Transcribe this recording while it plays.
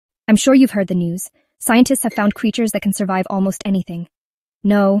I'm sure you've heard the news. Scientists have found creatures that can survive almost anything.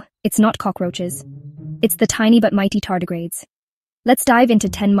 No, it's not cockroaches. It's the tiny but mighty tardigrades. Let's dive into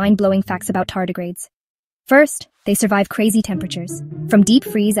 10 mind-blowing facts about tardigrades. First, they survive crazy temperatures, from deep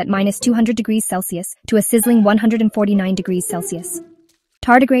freeze at minus 200 degrees Celsius to a sizzling 149 degrees Celsius.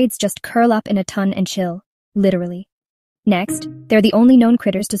 Tardigrades just curl up in a ton and chill, literally. Next, they're the only known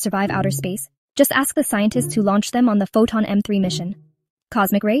critters to survive outer space. Just ask the scientists who launched them on the Photon M3 mission.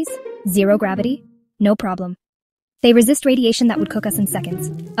 Cosmic rays? Zero gravity? No problem. They resist radiation that would cook us in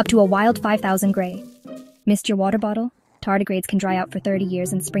seconds, up to a wild 5,000 gray. Missed your water bottle? Tardigrades can dry out for 30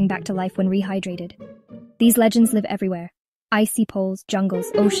 years and spring back to life when rehydrated. These legends live everywhere. Icy poles,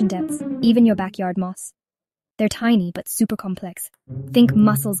 jungles, ocean depths, even your backyard moss. They're tiny but super complex. Think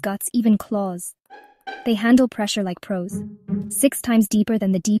muscles, guts, even claws. They handle pressure like pros, 6 times deeper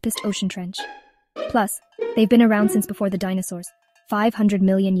than the deepest ocean trench. Plus, they've been around since before the dinosaurs, 500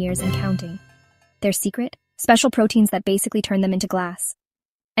 million years and counting. Their secret? Special proteins that basically turn them into glass.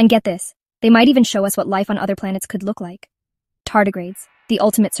 And get this, they might even show us what life on other planets could look like. Tardigrades, the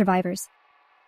ultimate survivors.